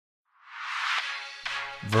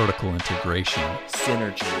vertical integration,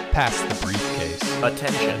 synergy, pass the briefcase,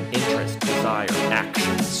 attention, interest, desire,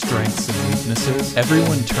 action, strengths and weaknesses.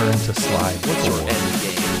 Everyone turn to slide what's your 4. end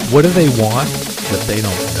game? What do they want that they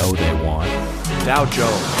don't know they want? Dow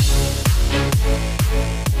Jones.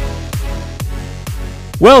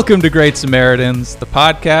 Welcome to Great Samaritans, the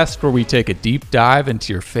podcast where we take a deep dive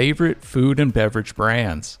into your favorite food and beverage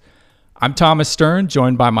brands. I'm Thomas Stern,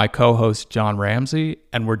 joined by my co-host John Ramsey,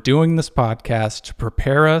 and we're doing this podcast to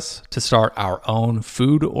prepare us to start our own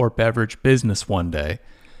food or beverage business one day.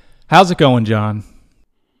 How's it going, John?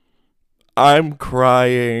 I'm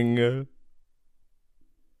crying.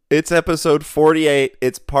 It's episode 48.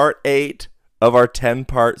 It's part 8 of our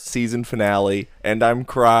 10-part season finale, and I'm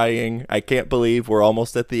crying. I can't believe we're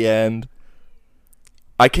almost at the end.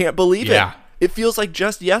 I can't believe it. It feels like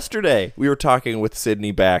just yesterday we were talking with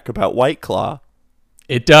Sydney back about White Claw.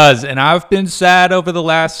 It does, and I've been sad over the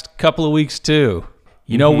last couple of weeks too.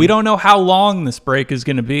 You know, we don't know how long this break is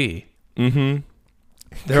going to be.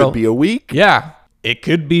 Could be a week. Yeah, it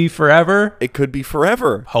could be forever. It could be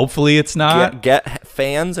forever. Hopefully it's not. Get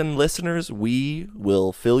fans and listeners, we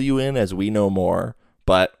will fill you in as we know more.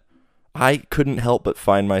 But I couldn't help but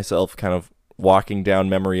find myself kind of walking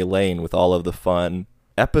down memory lane with all of the fun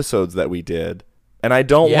episodes that we did. And I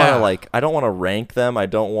don't want to I don't want to rank them. I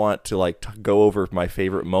don't want to go over my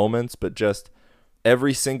favorite moments, but just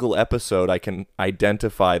every single episode I can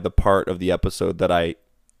identify the part of the episode that I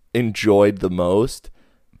enjoyed the most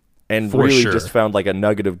and really just found like a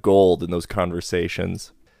nugget of gold in those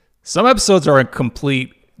conversations. Some episodes are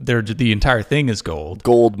incomplete. The entire thing is gold.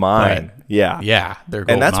 Gold mine. Yeah, they're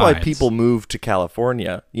gold and that's mines. why people move to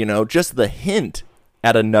California. You know, just the hint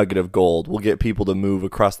at a nugget of gold will get people to move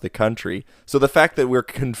across the country. So the fact that we're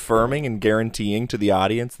confirming and guaranteeing to the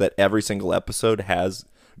audience that every single episode has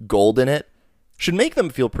gold in it should make them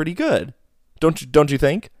feel pretty good. Don't you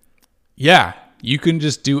think? Yeah, you can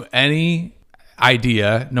just do any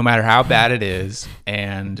idea, no matter how bad it is,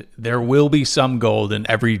 and there will be some gold in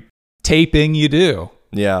every taping you do.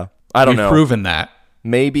 Yeah, I don't know. We've proven that.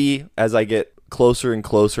 Maybe as I get closer and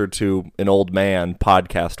closer to an old man,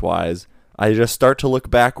 podcast-wise, I just start to look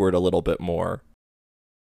backward a little bit more.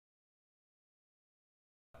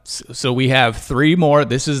 So we have 3 more.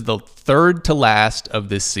 This is the third to last of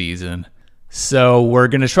this season. So we're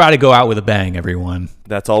going to try to go out with a bang, everyone.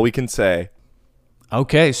 That's all we can say.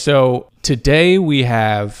 Okay, so today we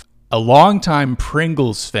have a longtime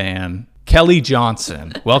Pringles fan, Kelly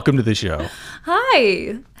Johnson. Welcome to the show.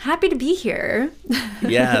 Hi, happy to be here.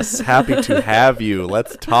 Yes, happy to have you.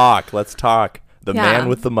 Let's talk. The man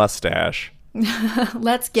with the mustache.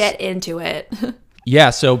 Let's get into it. Yeah,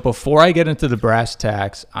 so before I get into the brass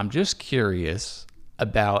tacks, I'm just curious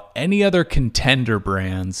about any other contender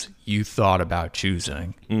brands you thought about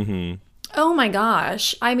choosing. Oh my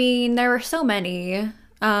gosh. I mean, there were so many.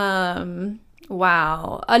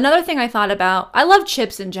 Wow. Another thing I thought about, I love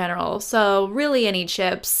chips in general, so really any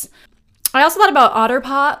chips. I also thought about Otter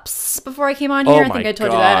Pops before I came on here. I think I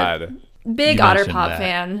told you that. Big Otter Pop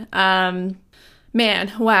fan.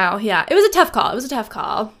 Man, wow, yeah. It was a tough call. I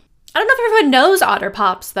don't know if everyone knows Otter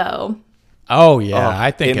Pops, though. Oh, yeah.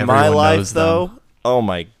 I think in everyone my life, knows though, them. oh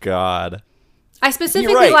my God. I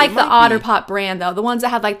specifically like the Otter Pop brand, though. The ones that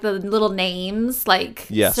have, like, the little names, like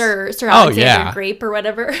Sir Alexander Grape or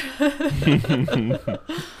whatever.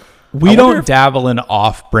 We don't dabble in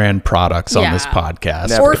off-brand products on this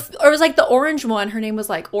podcast. Or it was, like, the orange one. Her name was,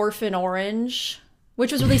 like, Orphan Orange.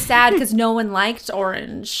 Which was really sad because no one liked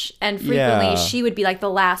orange. And frequently she would be like the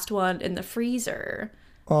last one in the freezer.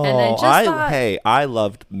 Oh, and I just thought, I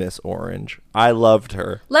loved Miss Orange. I loved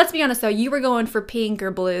her. Let's be honest though, you were going for pink or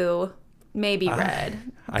blue, maybe red.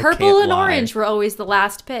 Purple and orange were always the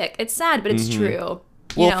last pick. It's sad, but it's true.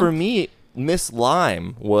 Well, for me, Miss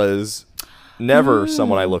Lime was never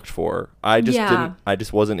someone I looked for. I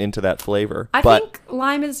just wasn't into that flavor. I think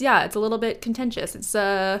lime is it's a little bit contentious. It's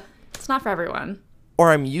not for everyone. Or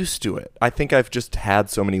I'm used to it. I think I've just had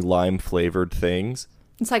so many lime flavored things.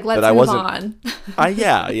 It's like, let's move on.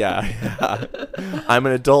 Yeah. I'm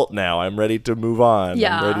an adult now. I'm ready to move on.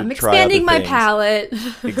 Yeah, I'm expanding my palate.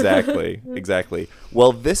 Exactly.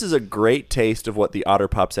 Well, this is a great taste of what the Otter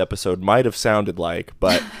Pops episode might have sounded like,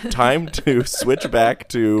 but time to switch back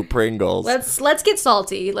to Pringles. Let's get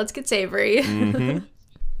salty. Let's get savory.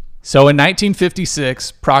 So in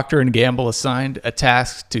 1956, Procter & Gamble assigned a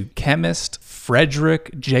task to chemist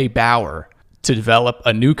Frederick J. Bauer to develop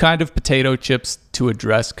a new kind of potato chips to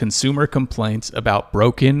address consumer complaints about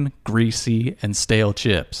broken, greasy, and stale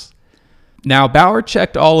chips. Now, Bauer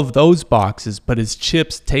checked all of those boxes, but his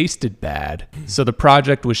chips tasted bad, so the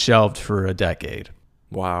project was shelved for a decade.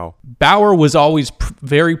 Wow. Bauer was always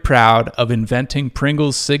very proud of inventing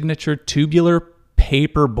Pringles' signature tubular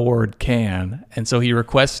paperboard can, and so he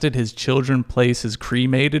requested his children place his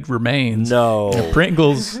cremated remains in a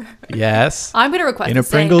Pringles. Yes. I'm going to request the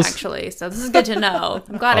same, actually, so this is good to know.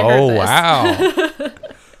 I'm glad I heard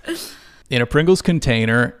this. Wow. In a Pringles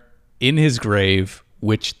container in his grave,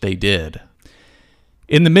 which they did.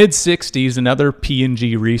 In the mid-'60s, another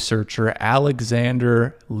P&G researcher,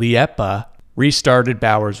 Alexander Liepa, restarted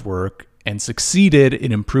Bauer's work and succeeded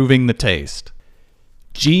in improving the taste.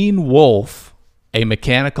 Gene Wolfe, a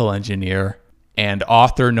mechanical engineer and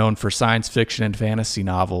author known for science fiction and fantasy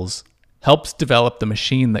novels, helps develop the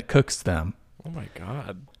machine that cooks them. Oh my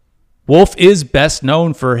God. Wolfe is best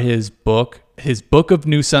known for his Book of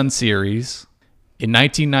New Sun series. In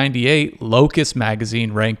 1998, Locus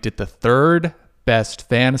magazine ranked it the third best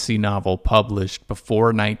fantasy novel published before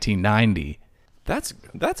 1990. That's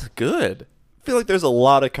good. I feel like there's a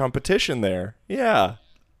lot of competition there. Yeah.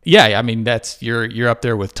 Yeah, I mean you're up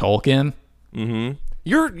there with Tolkien. Mm-hmm.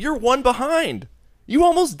 You're one behind. You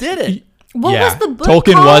almost did it. What was the book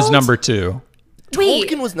Tolkien called? was number 2. Wait.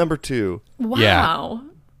 Tolkien was number 2. Wow. Yeah.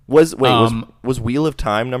 Was Wheel of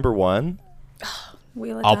Time number 1?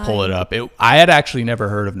 I'll pull it up. I had actually never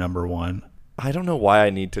heard of number 1. I don't know why I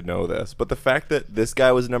need to know this, but the fact that this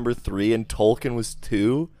guy was number 3 and Tolkien was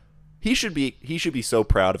 2, he should be so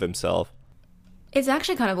proud of himself. It's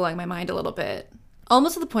actually kind of blowing my mind a little bit.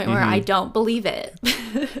 Almost to the point where I don't believe it.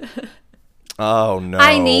 Oh, no.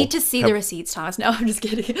 I need to see the receipts, Thomas. No, I'm just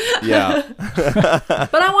kidding. Yeah.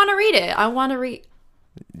 But I want to read it.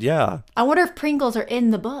 Yeah. I wonder if Pringles are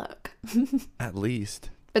in the book. At least.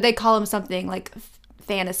 But they call them something like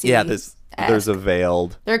fantasy. Yeah, there's a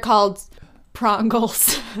veiled. They're called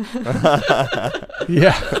Prongles.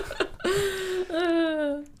 Yeah.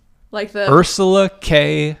 Like the Ursula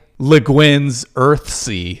K. Le Guin's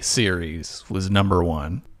Earthsea series was number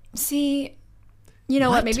 1. See, you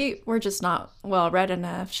know what? Maybe we're just not well read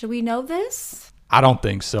enough. Should we know this? I don't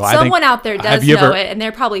think so. Someone out there does know it, and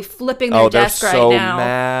they're probably flipping their desk right now. Oh, they're so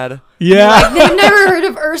mad. Yeah. Like, they've never heard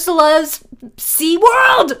of Ursula's Sea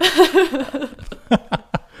World.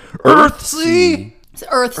 Earthsea. It's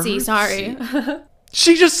Earthsea, sorry.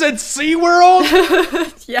 She just said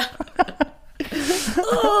SeaWorld? Yeah.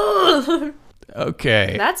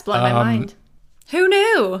 Okay. That's blown my mind. Who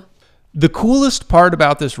knew? The coolest part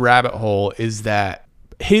about this rabbit hole is that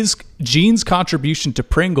Gene's contribution to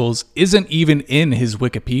Pringles isn't even in his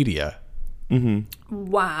Wikipedia.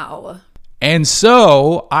 Wow. And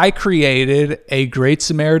so I created a Great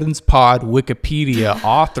Samaritans Pod Wikipedia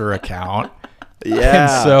author account. Yeah.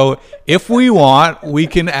 And so if we want, we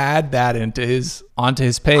can add that onto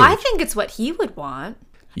his page. I think it's what he would want.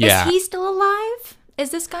 Yeah. Is he still alive? Is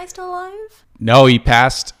this guy still alive? No, he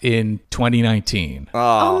passed in 2019.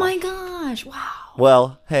 Oh my gosh. Wow.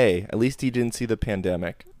 Well, hey, at least he didn't see the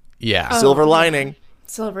pandemic. Yeah. Silver lining.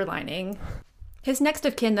 Silver lining. His next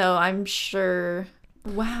of kin, though, I'm sure.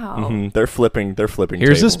 Wow. They're flipping.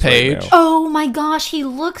 Here's his tables right page. now. Oh my gosh,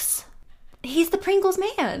 he's the Pringles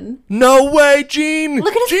man. No way, Gene.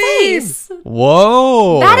 Look at his face.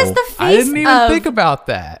 Whoa. That is the face I didn't even of- think about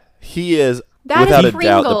that. He is, That without is a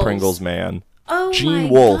doubt, the Pringles. Pringles man. Oh Gene my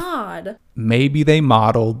Wolfe. god. Maybe they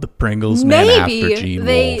modeled the Pringles man Maybe after Gene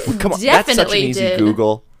they- Wolfe. Come on, that's such an Definitely easy did.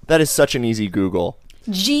 Google. That is such an easy Google.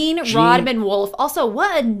 Gene Rodman Wolfe. Also,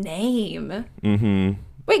 what a name. Mm-hmm.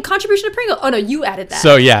 Wait, contribution to Pringle. Oh no, you added that.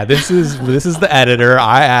 So yeah, this is the editor.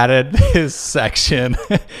 I added his section,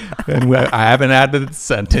 and I haven't added the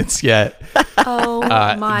sentence yet. Oh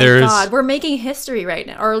my god, we're making history right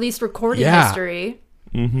now, or at least recording history.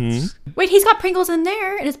 Mm-hmm. Wait, he's got Pringles in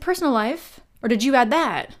there in his personal life, or did you add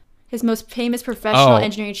that? His most famous professional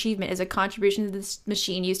engineering achievement is a contribution to this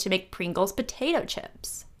machine used to make Pringles potato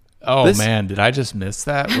chips. Oh man, did I just miss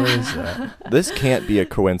that? Where is that? This can't be a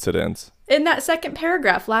coincidence. In that second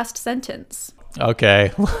paragraph, last sentence.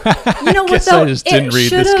 Okay. You know what Guess though? I just didn't read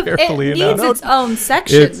this carefully it enough. needs its own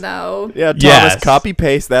section though. Yeah, Thomas, Yes. copy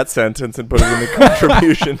paste that sentence and put it in the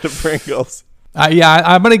contribution to Pringles.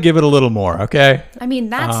 I'm gonna give it a little more. Okay. I mean,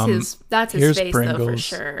 that's his here's face though for Pringles.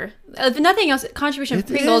 sure. If nothing else, contribution of It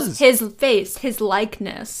Pringles, is. his face, his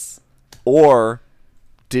likeness. Or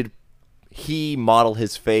did he model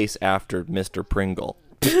his face after Mr. Pringle?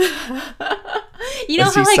 You know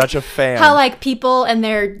Is how he such a fan? how like people and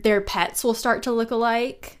their pets will start to look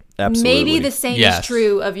alike? Absolutely. Maybe the same Yes. is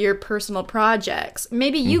true of your personal projects.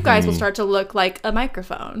 Maybe you guys will start to look like a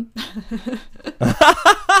microphone.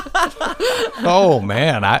 Oh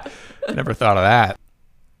man, I never thought of that.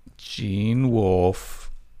 Gene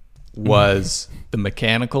Wolfe was the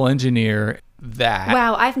mechanical engineer that.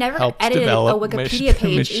 Wow, I've never helped edited a develop Wikipedia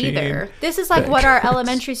page machine either. This is like what our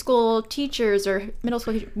elementary school teachers or middle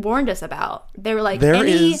school teachers warned us about. They were like,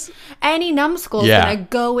 any numbskull's gonna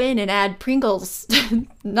go in and add Pringles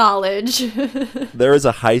knowledge. There is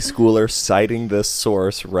a high schooler citing this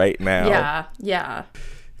source right now. Yeah.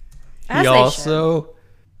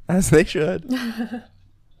 As they should.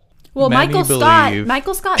 Well, Michael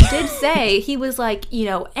Scott did say, he was like,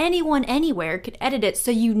 anyone anywhere could edit it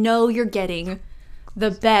so you're getting the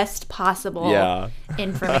best possible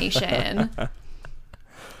information.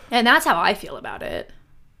 And that's how I feel about it.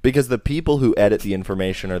 Because the people who edit the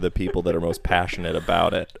information are the people that are most passionate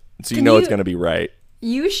about it. So it's going to be right.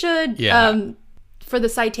 You should, for the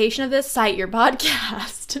citation of this, cite your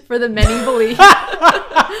podcast for the many beliefs.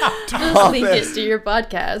 Just link it to your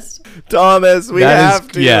podcast. Thomas, we have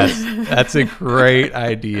to. Yes, that's a great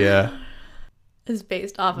idea. Is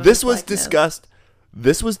based off of This was discussed.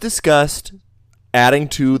 Adding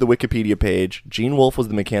to the Wikipedia page, Gene Wolfe was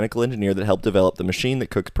the mechanical engineer that helped develop the machine that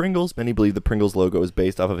cooks Pringles. Many believe the Pringles logo is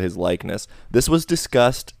based off of his likeness. This was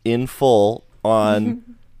discussed in full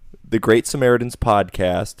on the Great Samaritans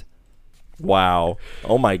podcast. Wow.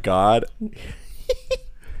 Oh my God.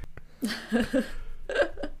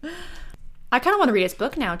 I kind of want to read his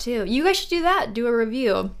book now too. You guys should do that. Do a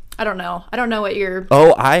review. I don't know what you're.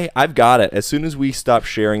 Oh, I've got it. As soon as we stop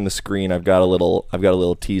sharing the screen, I've got a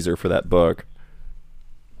little teaser for that book.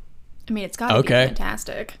 I mean, it's got to be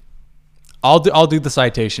fantastic. I'll do the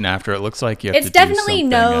citation after. It looks like you have it's to do definitely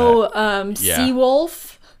no Sea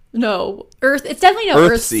Wolf. No, Earth. It's definitely no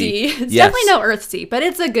Earthsea. It's definitely no Earthsea, but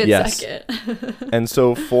it's a good second. And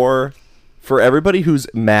so for everybody who's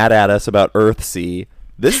mad at us about Earthsea,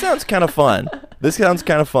 this sounds kind of fun.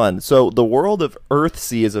 So the world of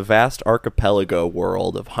Earthsea is a vast archipelago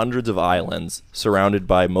world of hundreds of islands surrounded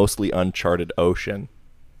by mostly uncharted ocean.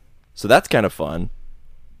 So that's kind of fun.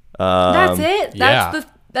 That's it.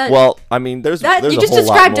 That's well, I mean, there's you just a whole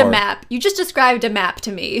described lot more. a map. You just described a map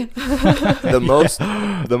to me. The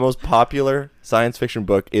most popular science fiction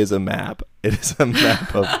book is a map. It is a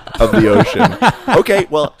map of the ocean. Okay,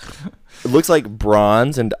 well, it looks like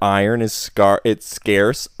bronze and iron is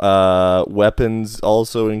scarce. Weapons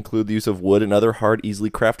also include the use of wood and other hard, easily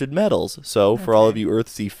crafted metals. So for all of you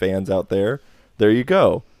Earthsea fans out there you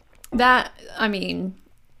go. And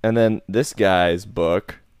then this guy's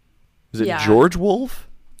book, is it George Wolfe?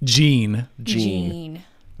 Gene.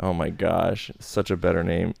 Oh my gosh, such a better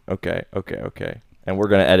name. Okay. And we're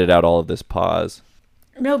going to edit out all of this pause.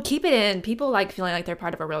 No, keep it in. People like feeling like they're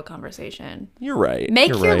part of a real conversation. You're right. Make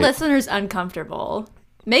your listeners uncomfortable.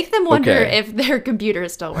 Make them wonder if their computer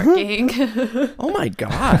is still working. Oh my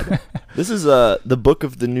God. This is the Book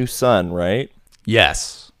of the New Sun, right?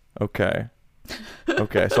 Yes. Okay,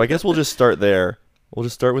 so I guess we'll just start there. We'll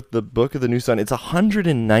just start with the Book of the New Sun. It's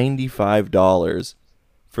 $195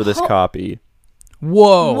 for this copy.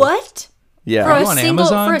 Whoa. What? Yeah. For a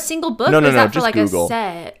single book? No, or is that just for like Google. A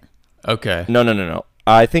set? Okay. No.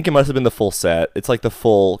 I think it must have been the full set. It's like the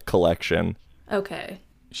full collection. Okay.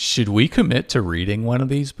 Should we commit to reading one of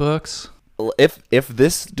these books? If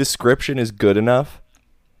this description is good enough,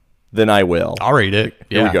 then I will. I'll read it.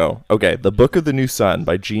 Here we go. Okay, The Book of the New Sun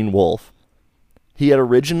by Gene Wolfe. He had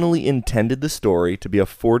originally intended the story to be a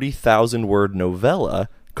 40,000-word novella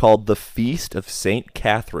called The Feast of St.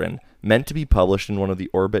 Catherine, meant to be published in one of the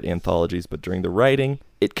Orbit anthologies, but during the writing,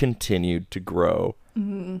 it continued to grow.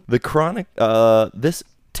 Mm-hmm. The this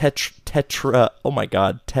tetralogy,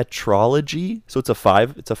 so it's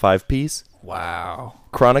a five piece. Wow.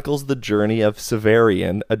 Chronicles the journey of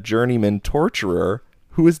Severian, a journeyman torturer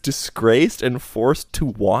who is disgraced and forced to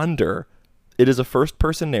wander. It is a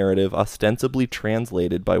first-person narrative ostensibly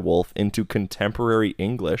translated by Wolfe into contemporary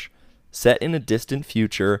English, set in a distant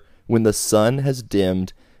future when the sun has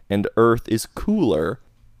dimmed and Earth is cooler.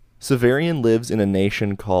 Severian lives in a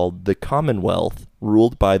nation called the Commonwealth,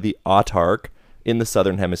 ruled by the Autarch in the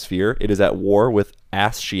southern hemisphere. It is at war with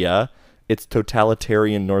Ascia, its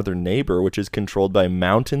totalitarian northern neighbor, which is controlled by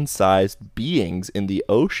mountain-sized beings in the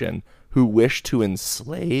ocean who wish to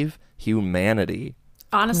enslave humanity.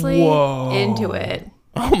 Honestly, into it.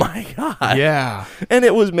 Oh my God. Yeah. And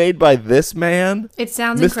it was made by this man. It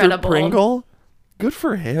sounds Mr. incredible. Pringle. Good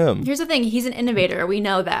for him. Here's the thing. He's an innovator. We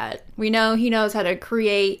know that. We know he knows how to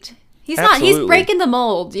create. He's breaking the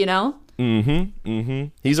mold, you know?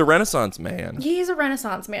 He's a Renaissance man. He's a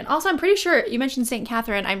Renaissance man. Also, I'm pretty sure, you mentioned St.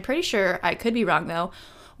 Catherine. I'm pretty sure, I could be wrong though,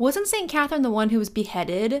 wasn't St. Catherine the one who was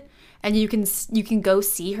beheaded? And you can go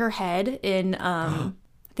see her head in, I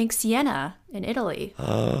think, Siena in Italy.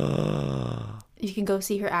 You can go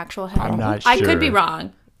see her actual head. I'm not sure. I could be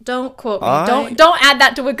wrong. Don't quote me. Don't add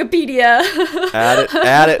that to Wikipedia.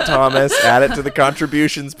 add it, Thomas. Add it to the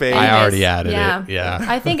contributions page. I already added it. Yeah.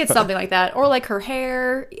 I think it's something like that, or like her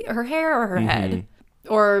hair or her head,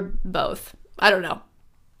 or both. I don't know.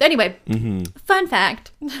 Anyway, fun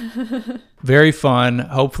fact. Very fun.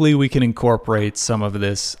 Hopefully we can incorporate some of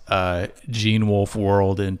this Gene Wolfe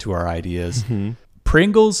world into our ideas.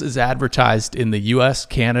 Pringles is advertised in the US,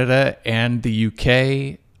 Canada, and the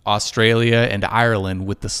UK, Australia, and Ireland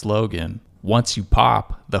with the slogan, "Once you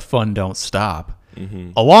pop, the fun don't stop."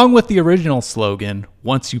 Along with the original slogan,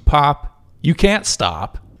 "Once you pop, you can't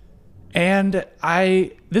stop." And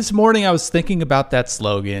this morning I was thinking about that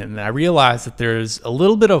slogan, and I realized that there's a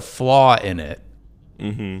little bit of flaw in it.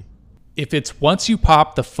 If it's "once you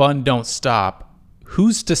pop, the fun don't stop,"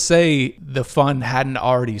 who's to say the fun hadn't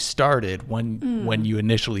already started when you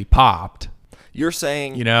initially popped? You're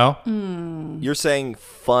saying, You're saying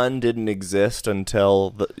fun didn't exist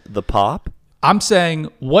until the pop? I'm saying,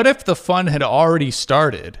 what if the fun had already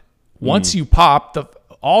started? Once you pop,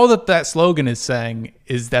 all that slogan is saying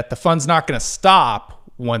is that the fun's not going to stop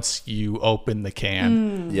once you open the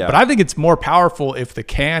can. Yeah. But I think it's more powerful if the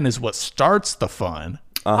can is what starts the fun.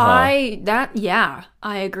 I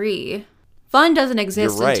agree. Fun doesn't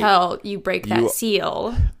exist until you break that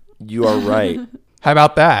seal. You are right. How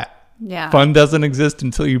about that? Yeah. Fun doesn't exist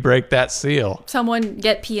until you break that seal. Someone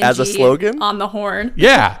get PNG as a slogan on the horn.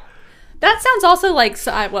 Yeah. That sounds also like,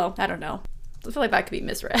 I don't know. I feel like that could be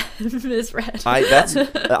misread.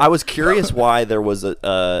 I was curious why there was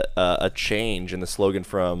a change in the slogan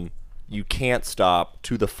from "you can't stop"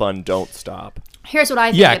 to "the fun don't stop." Here's what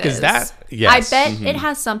I think it is. Yes. I bet it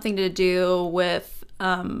has something to do with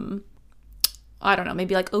I don't know,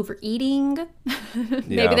 maybe like overeating.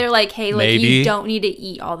 Maybe they're like, hey, like you don't need to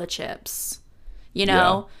eat all the chips.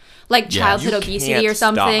 Like childhood obesity or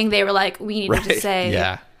something. Stop. They were like, we need to just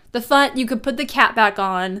say the fun, you could put the cap back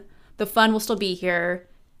on, the fun will still be here,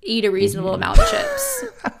 eat a reasonable amount of chips.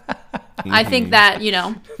 I think that,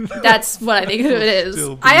 that's what I think it is.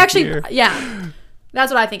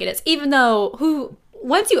 That's what I think it is. Even though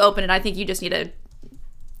once you open it, I think you just need to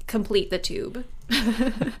complete the tube.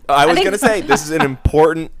 I was going to say, this is an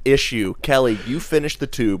important issue. Kelly, you finish the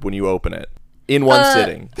tube when you open it in one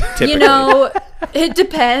sitting, typically. It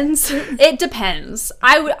depends. It depends.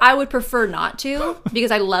 I would prefer not to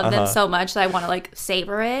because I love them so much that I want to like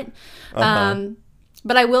savor it.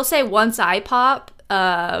 But I will say once I pop,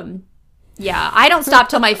 I don't stop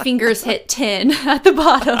till my fingers hit 10 at the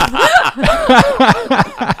bottom.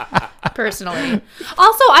 Personally.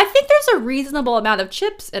 Also, I think there's a reasonable amount of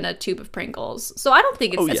chips in a tube of Pringles. So I don't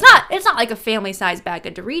think it's not like a family-sized bag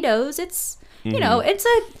of Doritos. It's,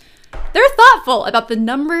 they're thoughtful about the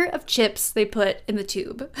number of chips they put in the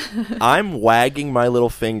tube. I'm wagging my little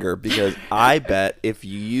finger because I bet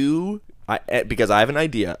because I have an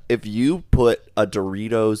idea. If you put a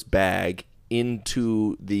Doritos bag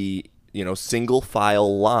into the, single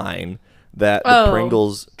file line that the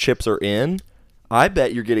Pringles chips are in, I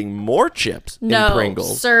bet you're getting more chips in Pringles.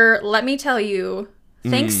 No, sir, let me tell you,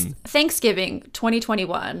 Thanksgiving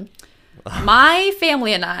 2021, my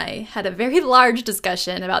family and I had a very large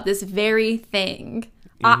discussion about this very thing.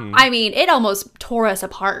 I mean, it almost tore us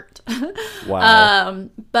apart. Wow.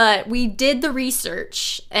 But we did the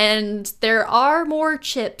research, and there are more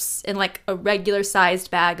chips in like a regular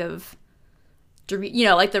sized bag of,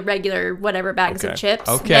 like the regular whatever bags of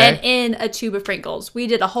chips than in a tube of Pringles. We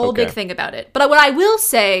did a whole big thing about it. But what I will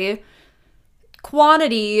say,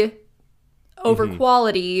 quantity over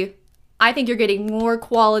quality, I think you're getting more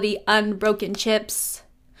quality unbroken chips.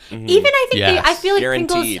 Even I think I feel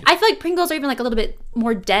like Pringles are even like a little bit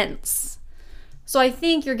more dense. So I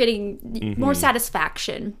think you're getting more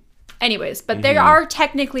satisfaction. Anyways, but there are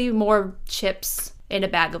technically more chips in a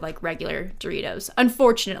bag of like regular Doritos.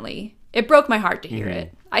 Unfortunately, it broke my heart to hear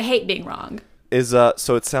it. I hate being wrong.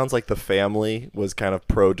 So it sounds like the family was kind of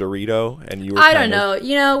pro Dorito, and you were I don't know.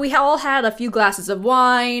 We all had a few glasses of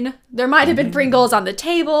wine. There might have been Pringles on the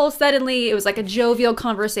table. Suddenly, it was like a jovial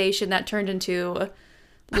conversation that turned into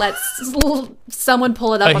someone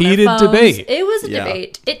pull it up on their phones. A heated debate. It was a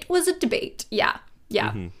debate. It was a debate. Yeah.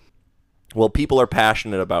 Well, people are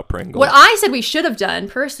passionate about Pringles. What I said we should have done,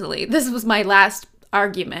 personally, this was my last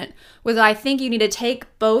argument, was I think you need to take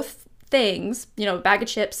both things, a bag of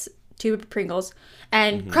chips, tube of Pringles,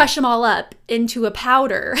 and crush them all up into a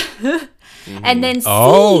powder and then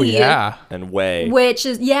see. And weigh. Which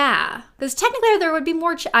is, because technically there would be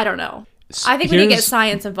more, I don't know. I think we need to get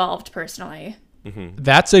science involved, personally.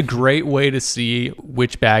 That's a great way to see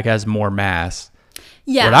which bag has more mass.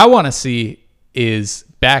 Yeah. What I want to see is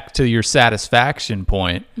back to your satisfaction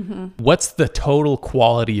point, what's the total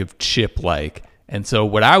quality of chip like? And so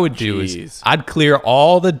what I would do is I'd clear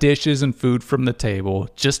all the dishes and food from the table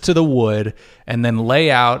just to the wood, and then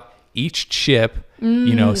lay out each chip,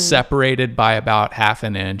 separated by about half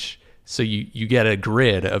an inch. So you get a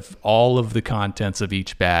grid of all of the contents of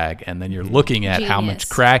each bag, and then you're looking at how much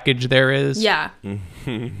crackage there is. Yeah.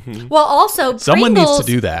 Well, also, someone needs to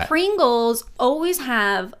do that. Pringles always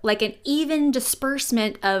have like an even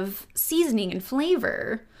disbursement of seasoning and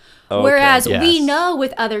flavor. Okay. Whereas we know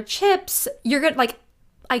with other chips, you're going to, like,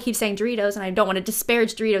 I keep saying Doritos, and I don't want to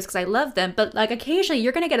disparage Doritos because I love them, but like occasionally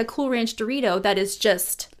you're going to get a Cool Ranch Dorito that is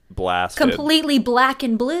just blasted, completely black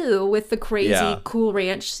and blue with the crazy Cool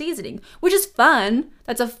Ranch seasoning, which is fun.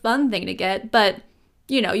 That's a fun thing to get, but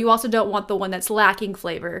you also don't want the one that's lacking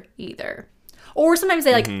flavor either. Or sometimes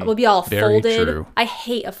they will be all Very folded. True. I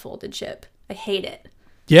hate a folded chip. I hate it.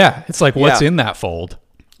 Yeah, it's like what's in that fold?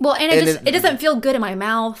 Well, and it doesn't feel good in my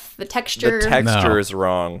mouth. The texture is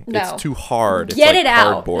wrong. No. It's too hard. Get it's like it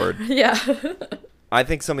out. Cardboard. Yeah. I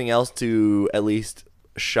think something else to at least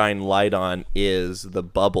shine light on is the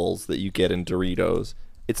bubbles that you get in Doritos.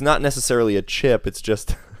 It's not necessarily a chip. It's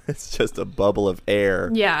just a bubble of air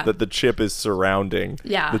that the chip is surrounding.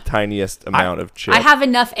 Yeah. The tiniest amount of chip. I have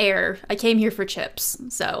enough air. I came here for chips,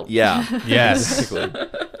 so. Yeah. Yes.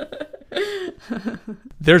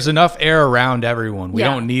 There's enough air around everyone. We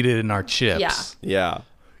don't need it in our chips. Yeah.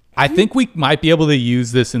 I think we might be able to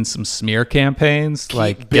use this in some smear campaigns.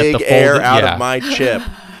 Like big get the air out of my chip.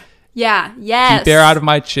 Yeah. Yes. Keep air out of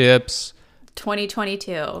my chips.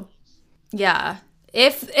 2022. Yeah.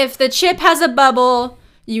 If the chip has a bubble,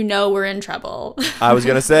 we're in trouble. I was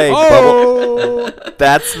gonna say, bubble.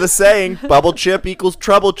 That's the saying. Bubble chip equals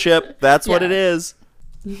trouble chip. That's what it is.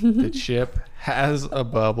 The chip has a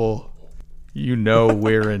bubble.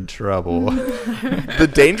 We're in trouble.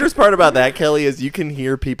 The dangerous part about that, Kelly, is you can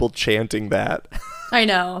hear people chanting that. I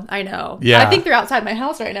know. Yeah. I think they're outside my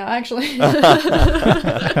house right now, actually.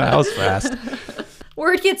 That was fast.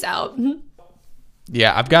 Word gets out.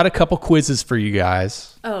 Yeah, I've got a couple quizzes for you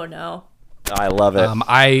guys. Oh, no. I love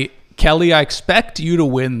it. Kelly, I expect you to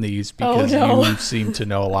win these because you seem to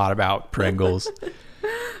know a lot about Pringles.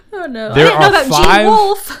 Oh, no. There I didn't know about Gene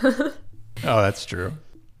Wolfe. Oh, that's true.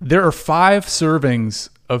 There are 5 servings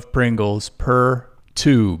of Pringles per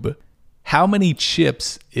tube. How many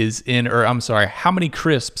chips how many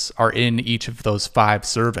crisps are in each of those 5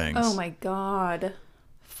 servings? Oh my God.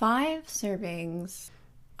 5 servings.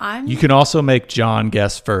 You can also make John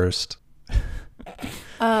guess first.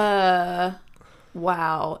 Wow.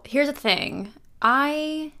 Here's the thing.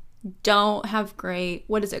 I don't have great,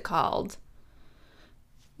 what is it called?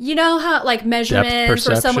 You know how, like, measurements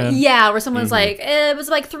or someone, where someone's like, it was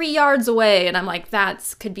like 3 yards away. And I'm like,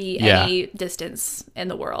 that could be any distance in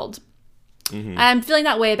the world. I'm feeling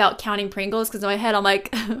that way about counting Pringles because in my head I'm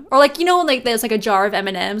like, or like, like there's like a jar of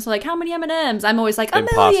M&Ms. So like, how many M&Ms? I'm always like,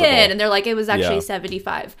 Impossible. 1,000,000. And they're like, it was actually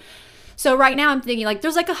 75. So right now I'm thinking like,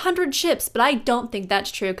 there's like 100 chips, but I don't think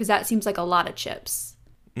that's true because that seems like a lot of chips.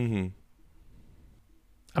 I'm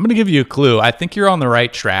going to give you a clue. I think you're on the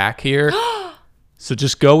right track here. So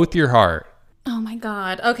just go with your heart. Oh my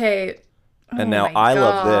God. Okay. And now I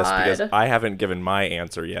love this because I haven't given my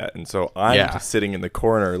answer yet. And so I'm just sitting in the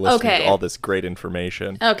corner listening to all this great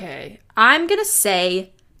information. Okay. I'm going to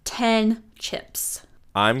say 10 chips.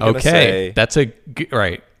 I'm going to say... That's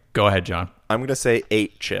right. Go ahead, John. I'm going to say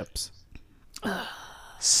 8 chips.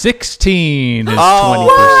 16 is 20%.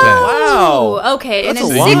 Wow. Okay. That's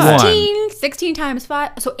and then 16 times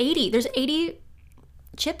 5. So 80. There's 80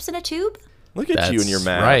 chips in a tube? Look at you and your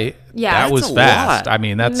math. Right. Yeah. That was fast. I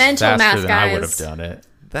mean, that's mental faster math, than guys. I would have done it.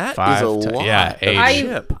 That is a lot. Yeah,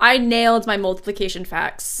 8. I nailed my multiplication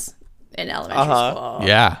facts in elementary school.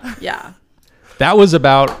 Yeah. Yeah. That was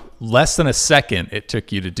about less than a second it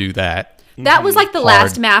took you to do that. That was like the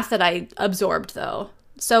last math that I absorbed, though.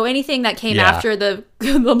 So anything that came after the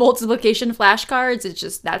multiplication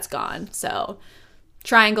flashcards, that's gone. So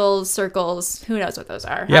triangles, circles, who knows what those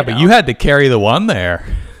are. Yeah, but you had to carry the one there.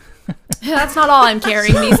 That's not all I'm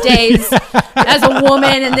carrying these days as a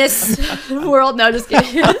woman in this world. No, just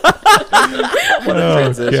kidding. What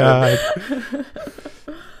a transition. God.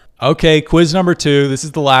 Okay, quiz number 2. This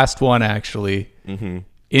is the last one, actually.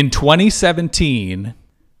 In 2017,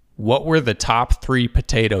 what were the top 3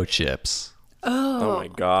 potato chips? Oh my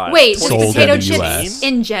God. Wait, just Sold potato in the chips US.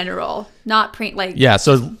 in general, not Yeah,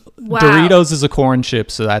 so Wow. Doritos is a corn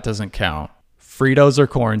chip, so that doesn't count. Fritos are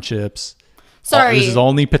corn chips. Sorry. This is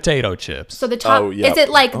only potato chips. So the top, yeah. is it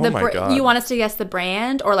like Oh my God. you want us to guess the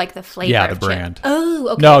brand or like the flavor? Yeah, the of chip? brand. Oh,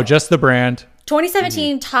 okay. No, just the brand.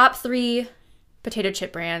 2017 top 3 potato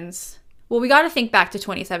chip brands. Well, we got to think back to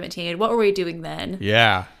 2017. What were we doing then?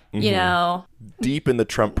 Yeah. You know? Deep in the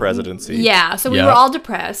Trump presidency. Yeah. So we were all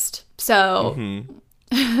depressed. So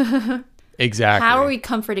exactly. how are we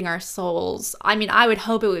comforting our souls? I mean, I would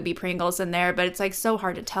hope it would be Pringles in there, but it's like so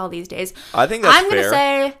hard to tell these days. I think that's I'm going to fair.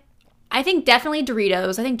 say, I think definitely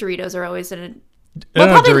Doritos. I think Doritos are always in it. No,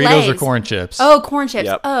 probably Doritos Lay's. or corn chips. Oh, corn chips.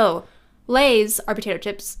 Yep. Oh, Lay's are potato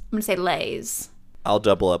chips. I'm going to say Lay's. I'll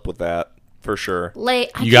double up with that for sure.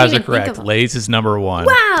 You guys are correct. Lay's is number one.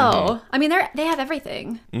 Wow. I mean, they have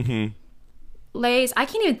everything. Mm-hmm. Lay's. I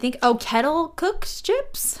can't even think. Oh, Kettle cooked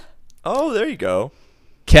chips? Oh, there you go.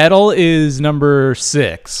 Kettle is number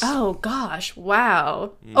 6. Oh, gosh.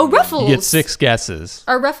 Wow. Oh, Ruffles. You get 6 guesses.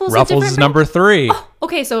 Are Ruffles Ruffles is number 3. Oh,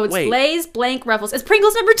 okay, so it's Wait. Lay's, blank, Ruffles. Is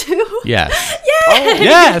Pringles number 2? Yes. Oh,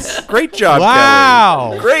 Yes. great job, Wow.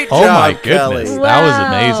 Kelly. Great Oh job, my goodness. Kelly. That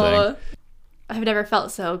was amazing. I've never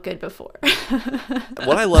felt so good before.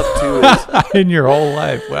 What I love too In your whole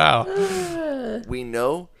life. Wow. is we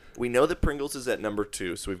know that Pringles is at number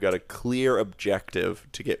 2, so we've got a clear objective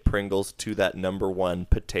to get Pringles to that number 1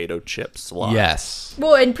 potato chip slot. Yes.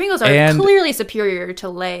 Well, and Pringles are And- clearly superior to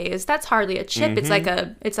Lay's. That's hardly a chip. It's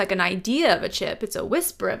like an idea of a chip. It's a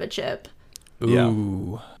whisper of a chip.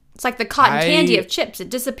 Ooh. It's like the cotton candy I- of chips. It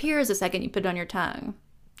disappears the second you put it on your tongue.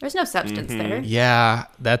 There's no substance there. Yeah,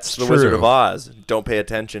 that's The true. Wizard of Oz. Don't pay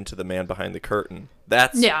attention to the man behind the curtain.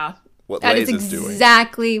 That's Yeah. what That Lay's is is doing.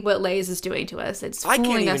 exactly what Lay's is doing to us. It's I can't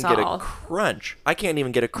fooling even us get all. a crunch. I can't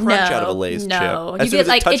even get a crunch out of a Lay's no. chip. As You soon get as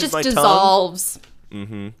like it touches just my tongue, dissolves.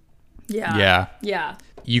 Mm-hmm. Yeah. Yeah. Yeah.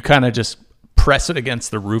 You kind of just press it against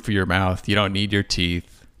the roof of your mouth. You don't need your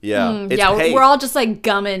teeth. yeah, it's, Yeah, hey, we're all just like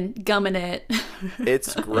gumming it.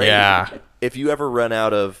 it's great. Yeah. If you ever run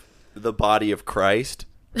out of the body of Christ,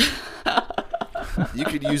 you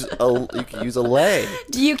could use a Lay.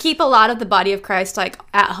 Do you keep a lot of the body of Christ like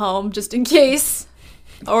at home just in case,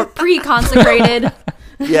 or pre-consecrated?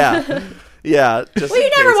 Yeah, yeah. Just Well, you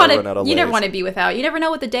in never case I want run out to. of You never Lays. want to be without. You never know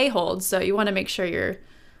what the day holds, so you want to make sure you're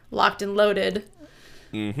locked and loaded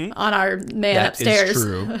on our man That upstairs. is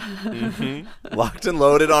true. Locked and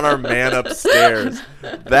loaded on our man upstairs.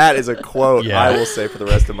 That is a quote Yeah. I will say for the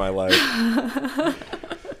rest of my life.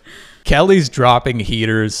 Kelly's dropping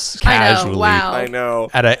heaters I know, casually wow. I know.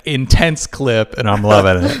 at an intense clip, and I'm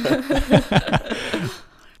loving it.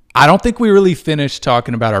 I don't think we really finished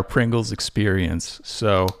talking about our Pringles experience.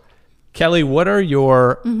 So, Kelly, what are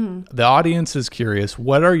your, the audience is curious,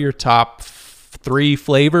 what are your top 3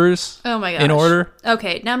 flavors Oh my gosh. in order?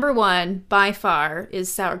 Okay, number 1 by far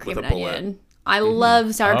is sour cream With and a bullet. onion. I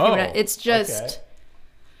love sour cream and Oh, onion. It's just, okay.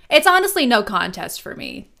 it's honestly no contest for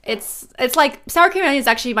me. It's like sour cream and onion is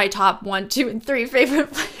actually my top 1, 2, and 3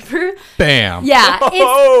 favorite flavor. Bam. Yeah, it's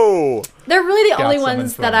Oh, they're really the Got only someone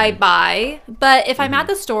ones throwing that I it. buy. But if I'm at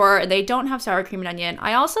the store and they don't have sour cream and onion,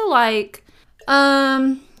 I also like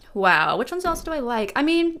wow, which ones else do I like? I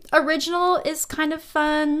mean, original is kind of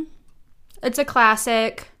fun. It's a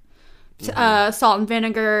classic. Salt and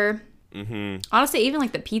vinegar. Honestly, even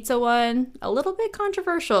like the pizza one, a little bit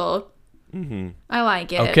controversial. I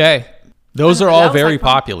like it. Okay. Those are That all was, very like, fun.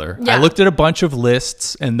 popular. Yeah. I looked at a bunch of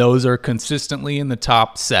lists, and those are consistently in the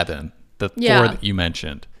top 7, the 4 Yeah. that you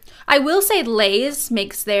mentioned. I will say Lay's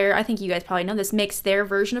makes their, I think you guys probably know this, makes their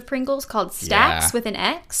version of Pringles called Stacks Yeah. with an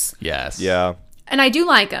X. Yes. yeah. And I do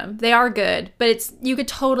like them. They are good, but it's you could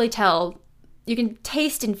totally tell. You can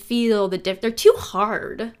taste and feel the diff. They're too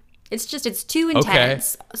hard. It's too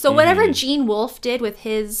intense. So whatever Gene Wolfe did with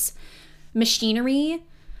his machinery,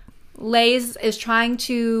 Lay's is trying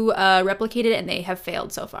to replicate it, and they have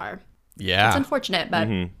failed so far. It's Yeah. unfortunate, but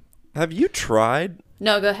Have you tried?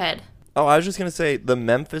 no, go ahead. Oh, I was just gonna say the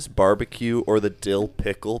Memphis barbecue or the dill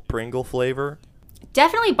pickle Pringle flavor.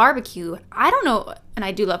 Definitely barbecue. I don't know, and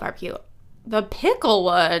I do love barbecue. The pickle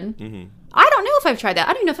one, I don't know if I've tried that.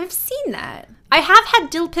 I don't even know if I've seen that. I have had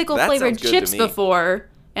dill pickle That flavored sounds good chips to me. before,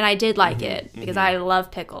 and I did like it because I love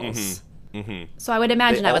pickles. So I would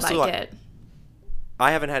imagine They I would also like are- it.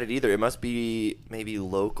 I haven't had it either. It must be maybe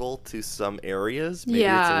local to some areas. Maybe it's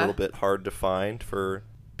Yeah. a little bit hard to find for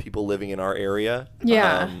people living in our area.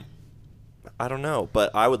 Yeah. I don't know, but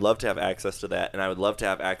I would love to have access to that, and I would love to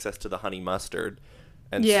have access to the honey mustard.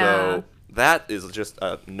 And Yeah. so that is just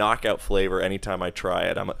a knockout flavor anytime I try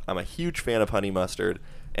it. I'm a huge fan of honey mustard,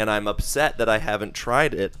 and I'm upset that I haven't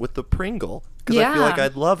tried it with the Pringle because I feel Yeah. like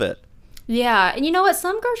I'd love it. Yeah, and you know what?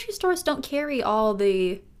 Some grocery stores don't carry all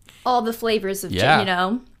the flavors of Yeah. you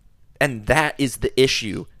know. And that is the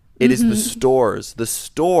issue. It is the stores. The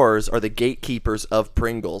stores are the gatekeepers of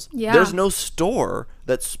Pringles. Yeah. There's no store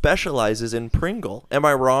that specializes in Pringle. Am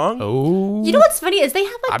I wrong? Oh. You know what's funny is they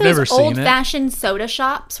have like I've never those seen it. old-fashioned soda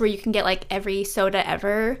shops where you can get like every soda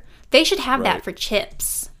ever. They should have Right. that for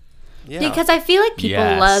chips. Yeah. Because I feel like people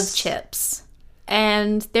Yes. love chips.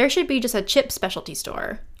 And there should be just a chip specialty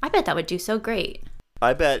store. I bet that would do so great.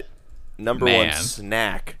 I bet number Man. one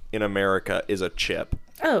snack in America is a chip.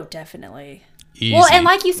 Oh, definitely. Easy. Well, and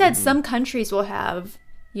like you said, some countries will have,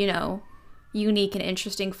 you know, unique and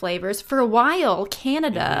interesting flavors. For a while,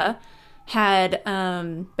 Canada had,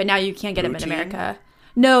 but now you can't get them in Poutine? America.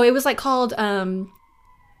 No, it was like called,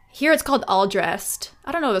 here it's called All Dressed.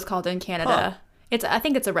 I don't know what it's called in Canada. I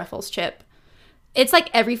think it's a Ruffles chip. It's like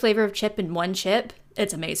every flavor of chip in one chip.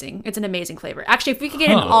 It's amazing. It's an amazing flavor. Actually, if we could get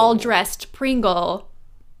an all dressed Pringle,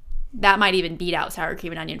 that might even beat out sour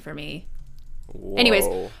cream and onion for me. Whoa. Anyways,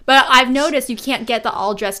 but I've noticed you can't get the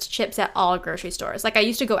all dressed chips at all grocery stores. Like I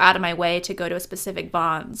used to go out of my way to go to a specific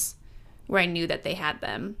Vons where I knew that they had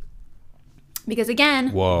them. Because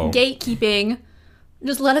again, Whoa. gatekeeping.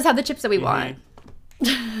 Just let us have the chips that we want.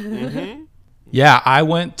 Yeah, I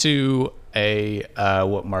went to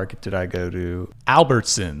what market did I go to?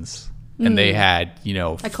 Albertsons. And they had,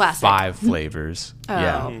 A classic. 5 flavors. Oh.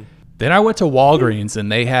 Yeah. Then I went to Walgreens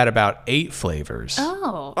and they had about 8 flavors.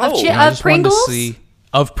 Oh, Oh. And I of just wanted to Pringles? see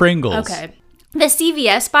of Pringles. Okay. The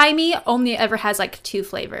CVS by me only ever has like 2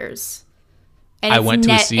 flavors. And I it's went to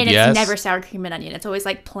a And CVS. it's never sour cream and onion. It's always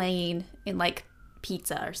like plain in like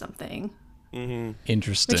pizza or something.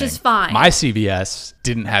 Interesting. Which is fine. My CVS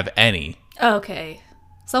didn't have any. Okay.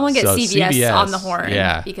 Someone get So CVS, CVS, on the horn.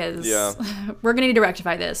 yeah. Because Yeah. we're going to need to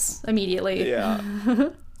rectify this immediately. Yeah.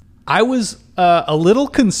 I was a little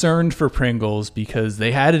concerned for Pringles because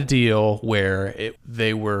they had a deal where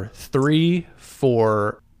they were 3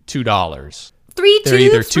 for $2. 3 They're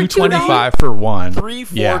either tubes for $2.25 for one. 3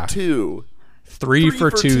 for yeah. 2. 3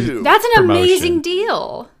 for for 2. two. That's an promotion. amazing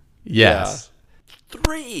deal. Yes.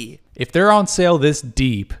 3. If they're on sale this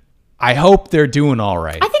deep, I hope they're doing all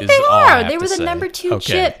right. I think is they all I are. have They to were the say. number 2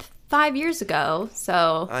 Okay. chip 5 years ago.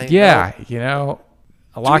 So I Yeah, know.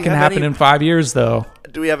 a lot we can have happen any- in 5 years though.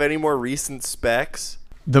 Do we have any more recent specs?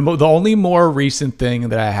 The only more recent thing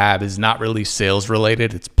that I have is not really sales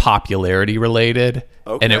related. It's popularity related.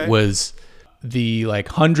 And Okay. it was the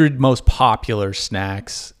 100 most popular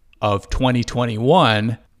snacks of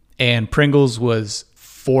 2021, and Pringles was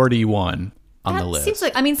 41 on the that list. seems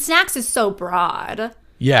like, I mean, snacks is so broad.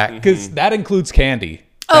 Yeah, because that includes candy.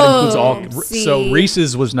 That Oh, includes all. see. So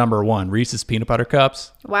Reese's was number 1. Reese's peanut butter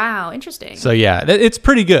cups. Wow, interesting. So yeah, it's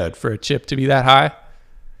pretty good for a chip to be that high.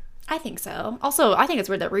 I think so. Also, I think it's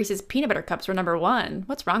weird that Reese's peanut butter cups were number 1.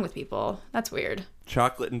 What's wrong with people? That's weird.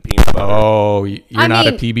 Chocolate and peanut butter. Oh, you're I not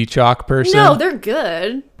a mean, PB Chalk person? No, they're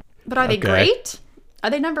good. But are they Okay. great? Are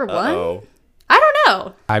they number 1? Uh-oh. I don't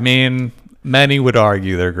know. I mean, many would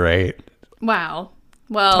argue they're great. Wow.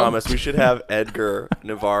 Well, Thomas, we should have Edgar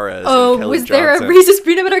Navarez. oh, and Kelly was there Johnson. a Reese's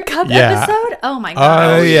peanut butter cup Yeah. episode? Oh my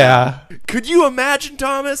god. Oh, yeah. Could you imagine,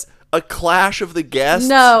 Thomas? A clash of the guests?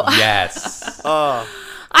 No. Yes.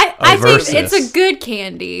 I think versus. it's a good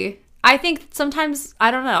candy. I think sometimes,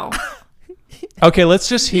 I don't know. Okay, let's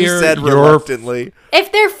just He hear said your... reluctantly.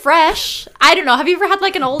 If they're fresh, I don't know. Have you ever had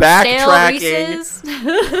like an old stale Backtracking. Reese's?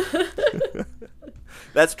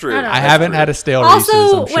 That's true. I don't know. I haven't had a stale Reese's.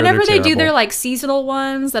 Also, I'm sure whenever they're they do their terrible. like seasonal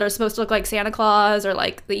ones that are supposed to look like Santa Claus or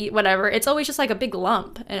like the whatever, it's always just like a big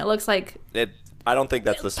lump, and it looks like, I don't think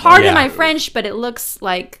that's the pardon Yeah. my French, but it looks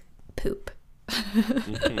like poop.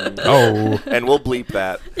 Oh, And we'll bleep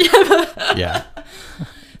that. yeah.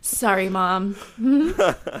 Sorry, Mom.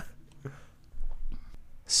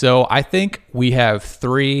 So I think we have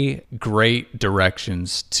 3 great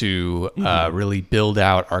directions to really build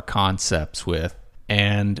out our concepts with.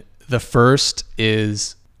 And the first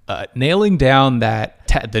is nailing down that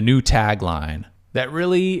the new tagline that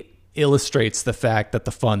really illustrates the fact that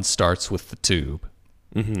the fun starts with the tube.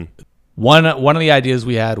 One of the ideas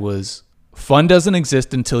we had was fun doesn't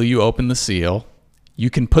exist until you open the seal. You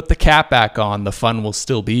can put the cap back on, the fun will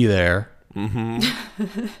still be there.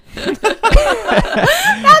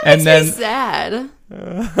 And then Sad.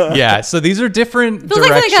 yeah, so these are different Feels like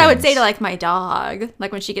directions. something I would say to like my dog.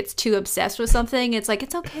 Like when she gets too obsessed with something, it's like,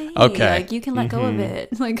 it's okay. Okay. Like you can let go of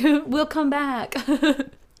it. Like we'll come back.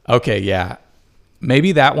 Okay, yeah.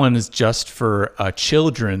 Maybe that one is just for a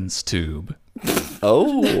children's tube.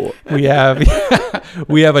 Oh. We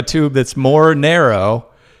have a tube that's more narrow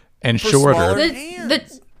and shorter. smaller-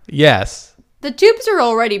 the Yes. the tubes are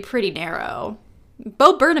already pretty narrow.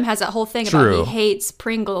 Bo Burnham has that whole thing True. about he hates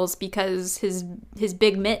Pringles because his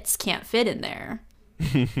big mitts can't fit in there.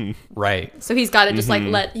 Right. So he's got to just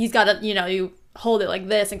like he's got to, you hold it like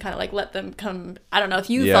this and kind of like let them come. I don't know if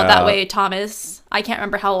you felt that way, Thomas. I can't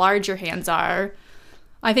remember how large your hands are.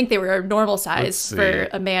 I think they were normal size for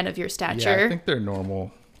a man of your stature. Yeah, I think they're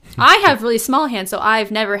normal. I have really small hands, so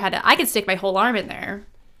I've never had I could stick my whole arm in there.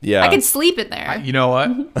 Yeah. I could sleep in there. You know what?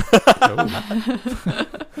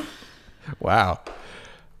 Wow.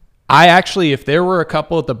 I actually, if there were a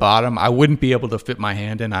couple at the bottom, I wouldn't be able to fit my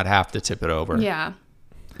hand in. I'd have to tip it over. Yeah.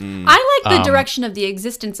 I like the direction of the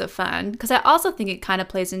existence of fun, because I also think it kind of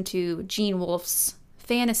plays into Gene Wolfe's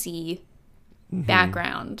fantasy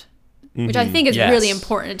background, which I think is really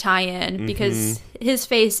important to tie in, because his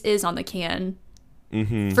face is on the can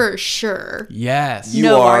for sure. Yes.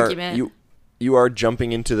 No argument. You are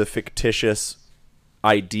jumping into the fictitious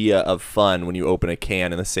idea of fun when you open a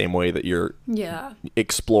can, in the same way that you're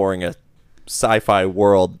exploring a sci-fi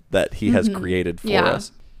world that he has created for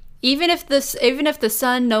us. Even if the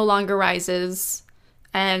sun no longer rises,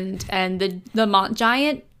 and the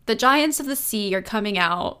giants of the sea are coming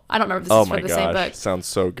out. I don't remember if this is from the same book. Sounds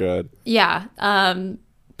so good. Yeah.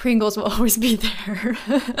 Pringles will always be there.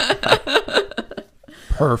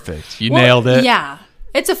 Perfect. You nailed it. Yeah.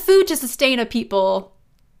 It's a food to sustain a people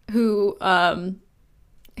who no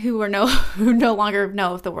longer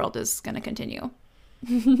know if the world is going to continue.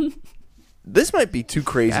 This might be too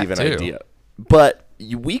crazy of an idea, but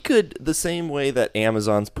we could, the same way that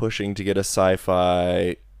Amazon's pushing to get a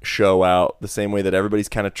sci-fi show out, the same way that everybody's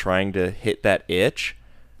kind of trying to hit that itch,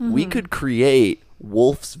 we could create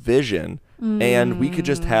Wolf's Vision, and we could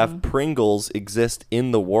just have Pringles exist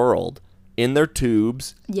in the world, in their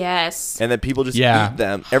tubes. Yes. And then people just eat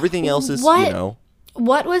them. Everything else is,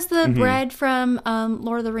 What was the bread from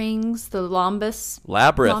Lord of the Rings? The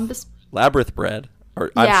Labyrinth? Labyrinth bread.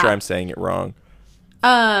 Or I'm sure I'm saying it wrong.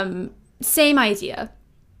 Same idea.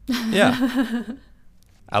 Yeah.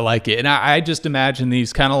 I like it. And I just imagine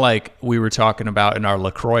these kind of like we were talking about in our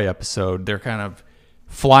LaCroix episode. They're kind of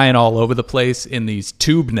flying all over the place in these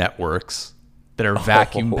tube networks that are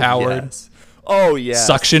vacuum powered. Yes. Oh, yeah.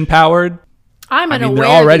 Suction powered. They're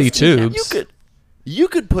already tubes. You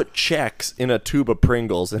could put checks in a tube of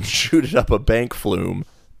Pringles and shoot it up a bank flume.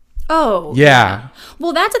 Oh. Yeah.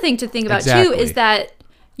 Well, that's a thing to think about, too, is that,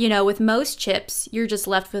 with most chips, you're just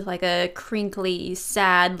left with like a crinkly,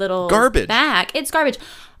 sad little bag. It's garbage.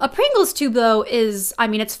 A Pringles tube, though, is,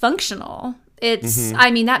 it's functional. It's,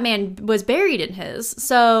 that man was buried in his.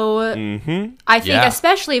 So I think,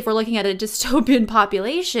 especially if we're looking at a dystopian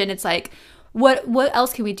population, it's like, what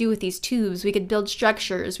else can we do with these tubes? We could build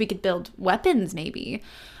structures. We could build weapons, maybe.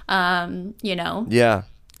 Yeah.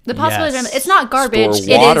 The possibility of it's not garbage.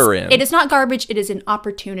 Store water in. It is not garbage. It is an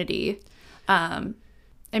opportunity. And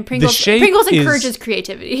Pringles encourages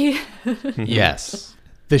creativity. Yes.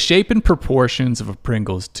 The shape and proportions of a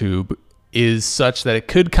Pringles tube is such that it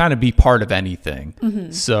could kind of be part of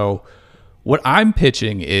anything. So what I'm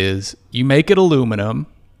pitching is you make it aluminum,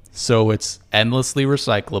 so it's endlessly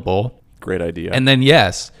recyclable. Great idea. And then,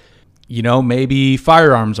 maybe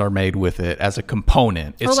firearms are made with it as a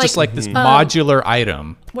component. It's just like this modular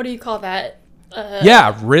item. What do you call that?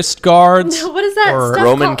 Wrist guards. What is that stuff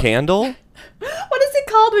Roman called? candle? What is it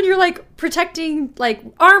called when you're like protecting like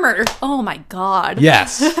armor? Oh my God.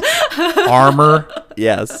 Yes. Armor.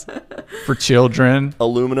 Yes. For children.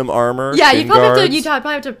 Aluminum armor. Yeah, you probably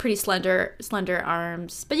have to have pretty slender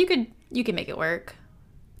arms, but you could make it work.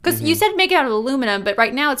 Because you said make it out of aluminum, but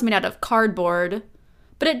right now it's made out of cardboard.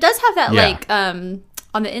 But it does have that like on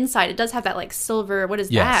the inside, it does have that like silver. What is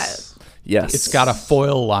that? Yes. It's got a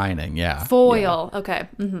foil lining. Yeah. Foil. Yeah. Okay.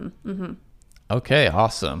 Okay.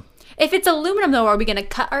 Awesome. If it's aluminum, though, are we going to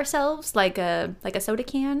cut ourselves like a soda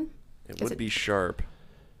can? It would be sharp.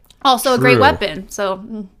 Also, a great weapon.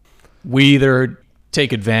 So we either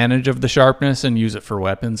take advantage of the sharpness and use it for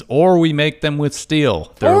weapons, or we make them with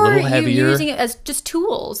steel. They're a little heavier. Or you're using it as just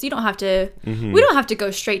tools. You don't have to. We don't have to go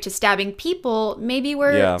straight to stabbing people. Maybe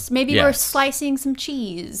we're slicing some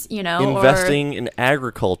cheese. Investing in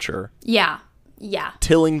agriculture. Yeah.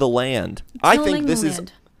 Tilling the land. I think this is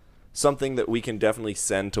something that we can definitely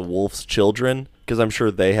send to Wolf's children, because I'm sure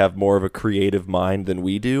they have more of a creative mind than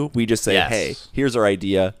we do. We just say, hey, here's our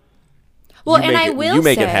idea. Well, you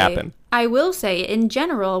make it happen. I will say, in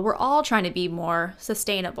general, we're all trying to be more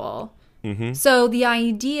sustainable. So the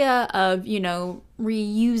idea of,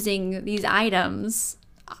 reusing these items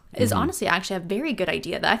is honestly actually a very good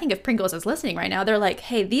idea. That I think if Pringles is listening right now, they're like,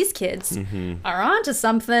 hey, these kids are onto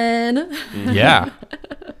something. Yeah.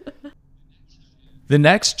 The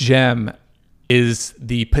next gem is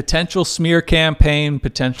the potential smear campaign,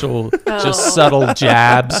 potential just subtle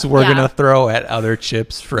jabs we're going to throw at other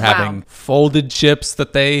chips for having folded chips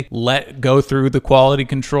that they let go through the quality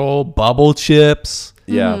control, bubble chips.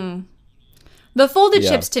 Yeah. The folded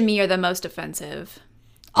chips to me are the most offensive.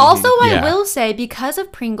 Also, I will say, because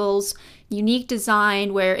of Pringles' unique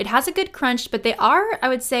design where it has a good crunch, but they are, I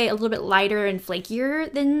would say, a little bit lighter and flakier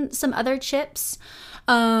than some other chips.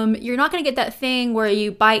 You're not going to get that thing where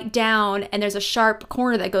you bite down and there's a sharp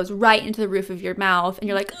corner that goes right into the roof of your mouth and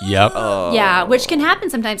you're like, yep. Yeah, which can happen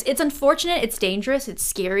sometimes. It's unfortunate, it's dangerous, it's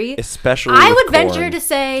scary. Especially I with would corn. venture to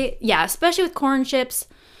say, especially with corn chips,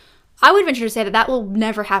 I would venture to say that will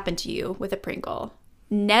never happen to you with a Pringle.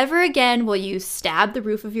 Never again will you stab the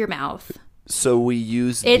roof of your mouth. So we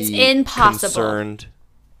use It's impossible.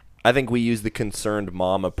 I think we use the concerned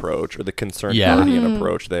mom approach or the concerned guardian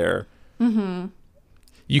approach there. Mm-hmm.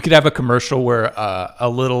 You could have a commercial where a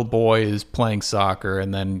little boy is playing soccer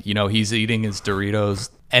and then, he's eating his Doritos.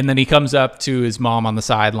 And then he comes up to his mom on the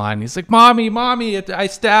sideline. He's like, Mommy, I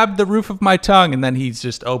stabbed the roof of my tongue. And then he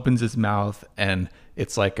just opens his mouth and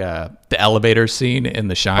it's like the elevator scene in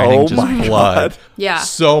The Shining. Just blood. God. Yeah.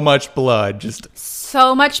 So much blood.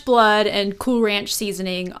 So much blood and Cool Ranch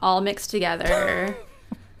seasoning all mixed together.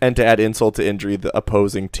 And to add insult to injury, the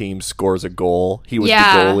opposing team scores a goal. He was the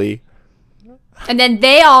goalie. And then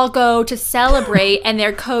they all go to celebrate, and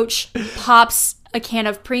their coach pops a can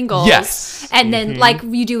of Pringles. Yes. And then, like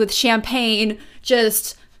you do with champagne,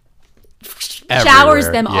 just Everywhere. showers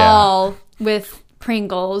them all with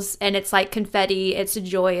Pringles. And it's like confetti. It's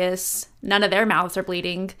joyous. None of their mouths are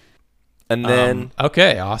bleeding. And then...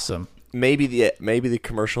 okay, awesome. Maybe the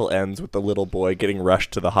commercial ends with the little boy getting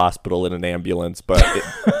rushed to the hospital in an ambulance, but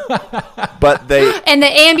and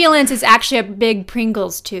the ambulance is actually a big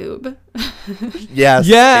Pringles tube.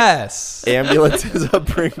 Yes. Ambulance is a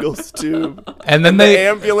Pringles tube, and then the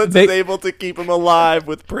ambulance is able to keep him alive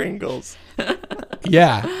with Pringles.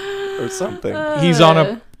 Yeah, or something. He's on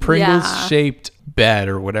a Pringles shaped bed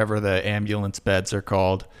or whatever the ambulance beds are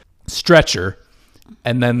called, stretcher.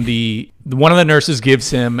 And then one of the nurses gives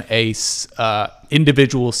him a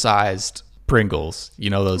individual sized Pringles.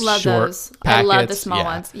 Those love short those. packets. I love the small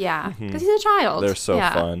ones. Yeah, because he's a child. They're so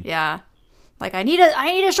fun. Yeah, like I need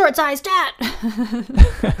a short sized tat.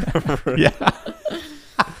 Yeah.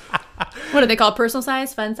 What do they call personal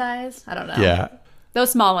size? Fun size? I don't know. Yeah. Those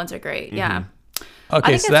small ones are great. Yeah.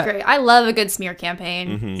 Okay, I think that's great. I love a good smear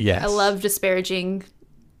campaign. Yes. I love disparaging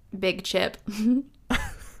Big Chip.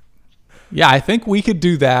 Yeah, I think we could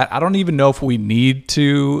do that. I don't even know if we need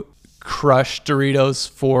to crush Doritos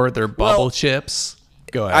for their bubble chips.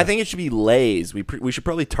 Go ahead. I think it should be Lay's. We should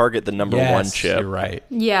probably target the number one chip. You're right.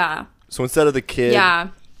 Yeah. So instead of the kid, I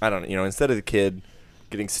don't know, instead of the kid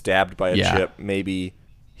getting stabbed by a chip, maybe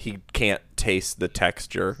he can't taste the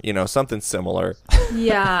texture, something similar.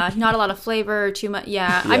 Yeah, not a lot of flavor, too much.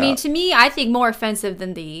 Yeah. I mean, to me, I think more offensive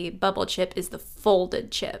than the bubble chip is the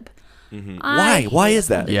folded chip. Why? Why is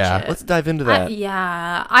that? Yeah. Let's dive into that.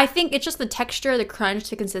 I think it's just the texture, the crunch,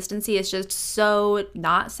 the consistency is just so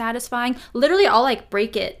not satisfying. Literally, I'll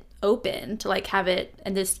break it open to have it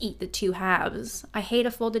and just eat the two halves. I hate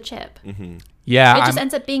a folded chip. Yeah. It just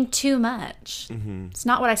ends up being too much. It's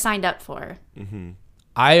not what I signed up for.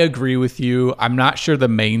 I agree with you. I'm not sure the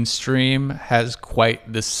mainstream has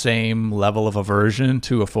quite the same level of aversion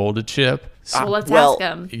to a folded chip. So let's ask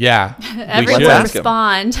them. Yeah. Everyone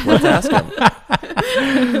respond. Let's ask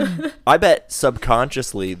them. I bet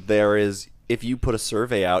subconsciously there is, if you put a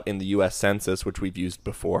survey out in the U.S. Census, which we've used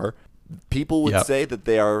before, people would say that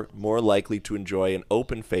they are more likely to enjoy an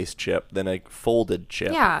open-faced chip than a folded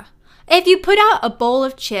chip. Yeah. If you put out a bowl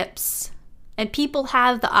of chips and people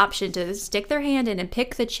have the option to stick their hand in and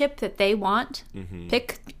pick the chip that they want,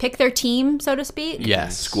 pick their team, so to speak.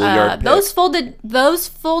 Yes. Schoolyard pick. Those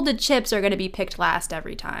folded chips are going to be picked last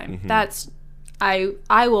every time. That's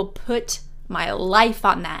I will put my life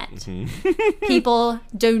on that. People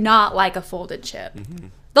do not like a folded chip.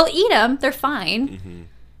 They'll eat them. They're fine.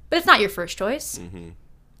 But it's not your first choice.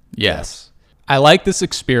 Yes. I like this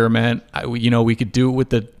experiment. We could do it with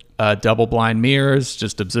the double blind mirrors,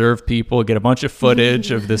 just observe people, get a bunch of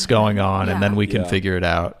footage of this going on, and then we can figure it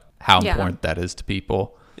out how important that is to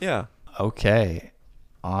people. Yeah. Okay.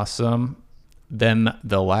 Awesome. Then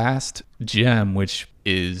the last gem, which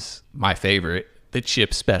is my favorite, the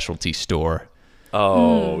chip specialty store.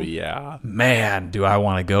 Oh, yeah. Man, do I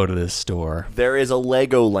want to go to this store. There is a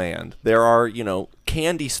Legoland. There are,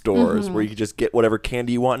 candy stores where you can just get whatever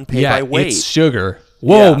candy you want and pay by weight. It's sugar.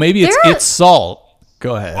 Whoa, maybe it's salt.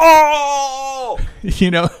 Go ahead. Oh!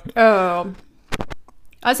 Oh.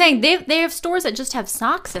 I was saying they have stores that just have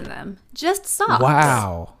socks in them. Just socks.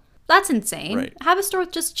 Wow. That's insane. Right. Have a store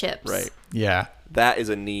with just chips. Right. Yeah. That is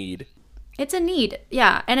a need. It's a need.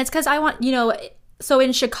 Yeah. And it's because I want, so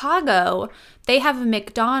in Chicago, they have a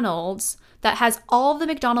McDonald's that has all the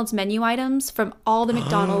McDonald's menu items from all the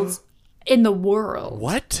McDonald's in the world.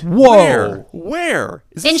 What? Whoa. Where?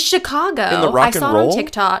 Is In this Chicago. in the rock I and saw roll? on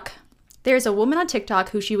TikTok. There's a woman on TikTok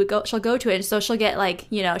who she'll go to it, and so she'll get like,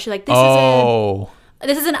 she's like,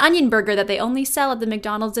 this is an onion burger that they only sell at the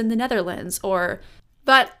McDonald's in the Netherlands,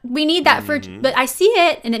 but we need that but I see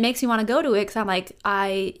it and it makes me want to go to it because I'm like,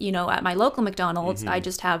 at my local McDonald's, I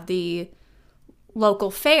just have the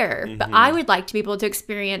local fare, but I would like to be able to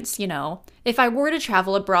experience, if I were to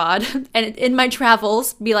travel abroad and in my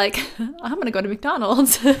travels be like, I'm going to go to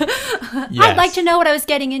McDonald's. I'd like to know what I was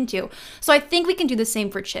getting into. So I think we can do the same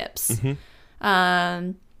for chips.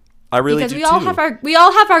 I really because do we all too.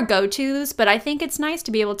 have our go-tos, but I think it's nice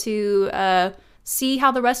to be able to see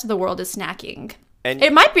how the rest of the world is snacking. And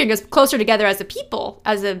it might bring us closer together as a people,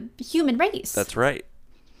 as a human race. That's right.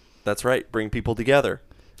 That's right. Bring people together.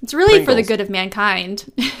 It's really for the Pringles. good of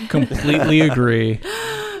mankind. Completely agree.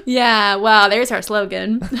 Yeah, wow, there's our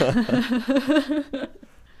slogan.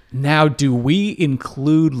 Now, do we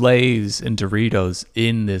include Lay's and Doritos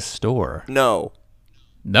in this store? No.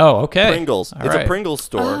 No, okay. Pringles. All It's right. a Pringles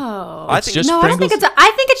store. Oh. I It's think just No, Pringles?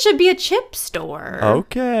 I think it should be a chip store.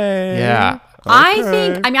 Okay. Yeah.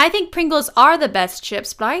 I think Pringles are the best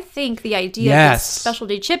chips, but I think the idea of Yes. this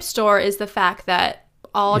specialty chip store is the fact that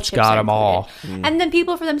all It's chips got are 'em all. included. And then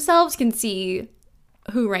people for themselves can see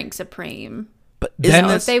who ranks supreme. But Then isn't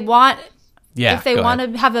If this they want Yeah. if they go want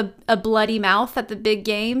ahead. to have a bloody mouth at the big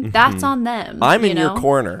game, that's on them. I'm in you know? your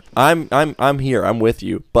corner. I'm here. I'm with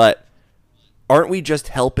you. But aren't we just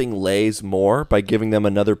helping Lay's more by giving them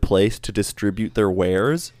another place to distribute their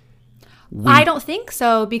wares? I don't think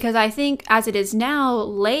so, because I think as it is now,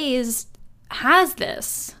 Lay's has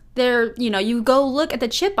this. They're, you go look at the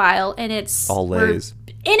chip aisle and it's All we're Lay's.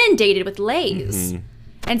 inundated with Lay's.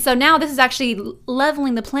 And so now this is actually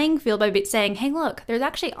leveling the playing field by saying, hey, look, there's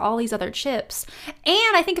actually all these other chips.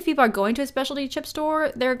 And I think if people are going to a specialty chip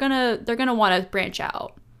store, they're gonna want to branch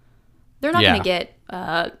out. They're not Yeah. gonna get,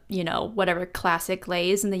 whatever classic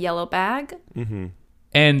Lay's in the yellow bag.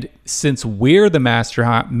 And since we're the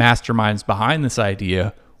masterminds behind this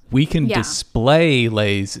idea, we can Yeah. display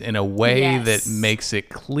Lay's in a way Yes. that makes it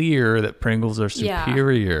clear that Pringles are Yeah.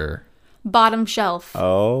 superior. Bottom shelf.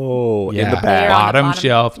 Oh, Yeah. in the They're back. on the Bottom bottom.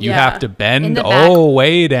 shelf. You Yeah. have to In bend the back.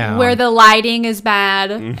 way down. Where the lighting is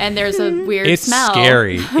bad and there's a weird it's smell.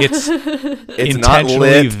 scary. It's It's not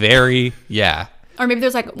intentionally lit. very Or maybe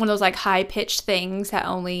there's like one of those like high pitched things that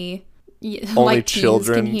only Only like teens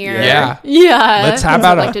children, can hear. yeah. Yeah. Let's- how so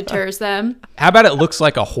about like a- deters them. How about it looks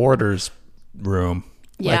like a hoarder's room?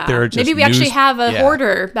 Yeah. Like there are just Maybe we actually news- have a yeah.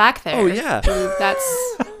 hoarder back there. Oh, yeah. That's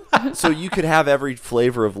So you could have every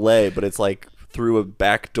flavor of Lay, but it's like through a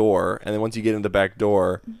back door, and then once you get in the back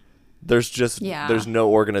door, there's no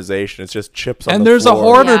organization. It's just chips on And the there's a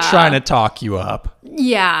floor. hoarder Yeah. trying to talk you up.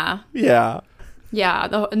 yeah. Yeah.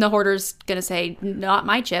 Yeah. And the hoarder's gonna say, not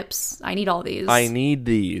my chips. I need all these. I need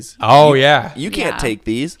these. Oh yeah. You can't Yeah. take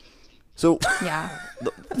these. So Yeah.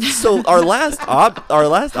 so our last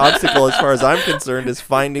obstacle, as far as I'm concerned, is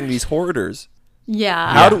finding these hoarders.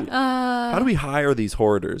 Yeah. How do we hire these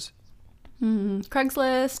hoarders?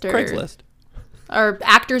 Craigslist or Craigslist. or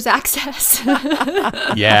Actors Access.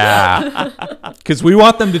 Yeah. Because we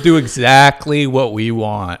want them to do exactly what we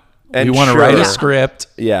want. And we want to write sure. a script.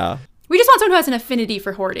 Yeah. We just want someone who has an affinity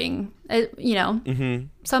for hoarding. Mm-hmm.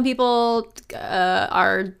 Some people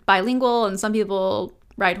are bilingual, and some people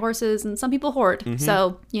ride horses, and some people hoard. Mm-hmm.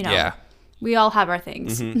 So Yeah. we all have our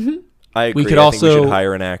things. I agree. could I think we also- should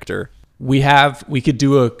hire an actor. We could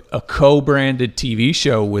do a co-branded TV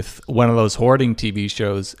show with one of those hoarding TV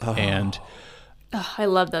shows. And I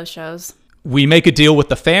love those shows. we make a deal with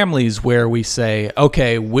the families where we say,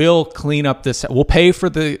 okay, we'll clean up this. We'll pay for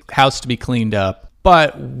the house to be cleaned up,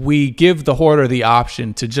 but we give the hoarder the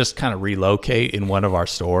option to just kind of relocate in one of our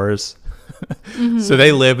stores. So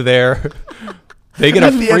they live there. They get a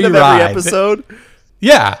At the free end of ride. every episode.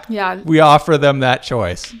 Yeah. Yeah. We offer them that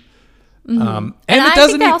choice. And And it I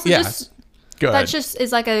doesn't think that also yeah. just Go that ahead. just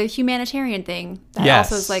is like a humanitarian thing. That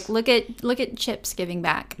Yes. also is like look at Chips giving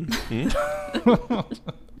back.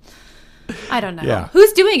 I don't know. Yeah.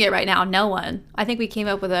 Who's doing it right now? No one. I think we came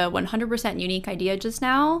up with a 100% unique idea just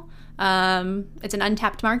now. It's an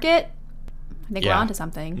untapped market. I think we're Yeah. onto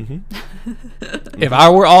something. If I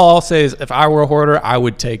were, all I'll say is, if I were a hoarder, I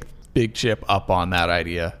would take Big Chip up on that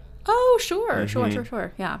idea. Oh, sure.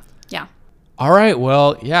 Yeah. Yeah. All right.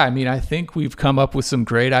 Well, yeah, I mean, I think we've come up with some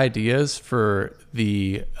great ideas for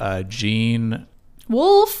the Gene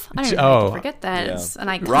Wolf. I don't know. I forget that. Yeah. It's an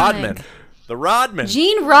iconic. Rodman. The Rodman.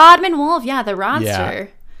 Gene Rodman Wolf. Yeah, the Rodster.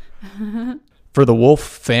 Yeah. For the Wolf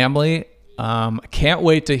family, can't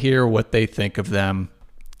wait to hear what they think of them.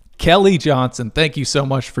 Kelly Johnson, thank you so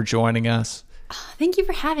much for joining us. Thank you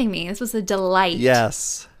for having me. This was a delight.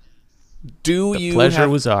 Yes. The pleasure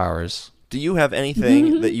was ours. Do you have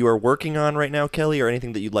anything that you are working on right now, Kelly, or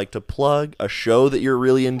anything that you'd like to plug? A show that you're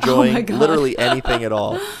really enjoying? Oh my God. Literally anything at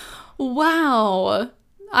all. Wow.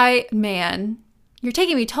 You're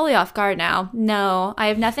taking me totally off guard now. No, I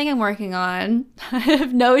have nothing I'm working on. I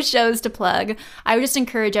have no shows to plug. I would just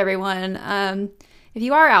encourage everyone, if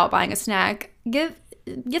you are out buying a snack, get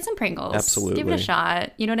some Pringles. Absolutely. Give it a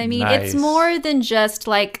shot. You know what I mean? Nice. It's more than just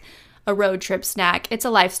like a road trip snack. It's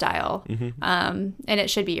a lifestyle. And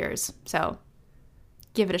it should be yours. So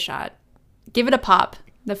give it a shot. Give it a pop.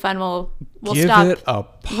 The fun will give stop it a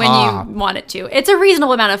pop when you want it to. It's a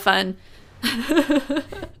reasonable amount of fun.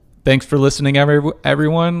 Thanks for listening,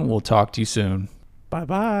 everyone. We'll talk to you soon.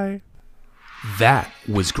 Bye-bye. That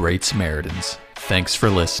was Great Samaritans. Thanks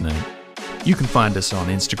for listening. You can find us on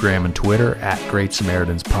Instagram and Twitter at Great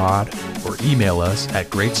Samaritans Pod, or email us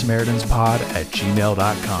at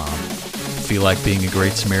greatsamaritans@gmail.com. Feel like being a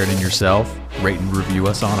Great Samaritan yourself? Rate and review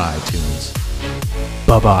us on iTunes.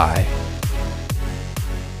 Bye-bye.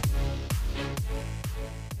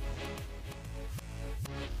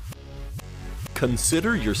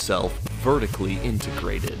 Consider yourself vertically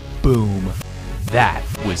integrated. Boom. That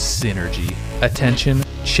was synergy. Attention,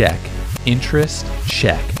 check. Interest,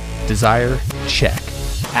 check. Desire, check.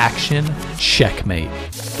 Action, checkmate.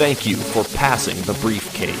 Thank you for passing the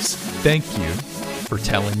briefcase. Thank you for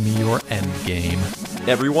telling me your end game.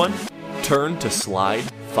 Everyone, turn to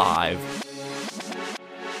slide 5.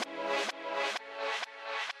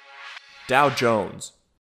 Dow Jones.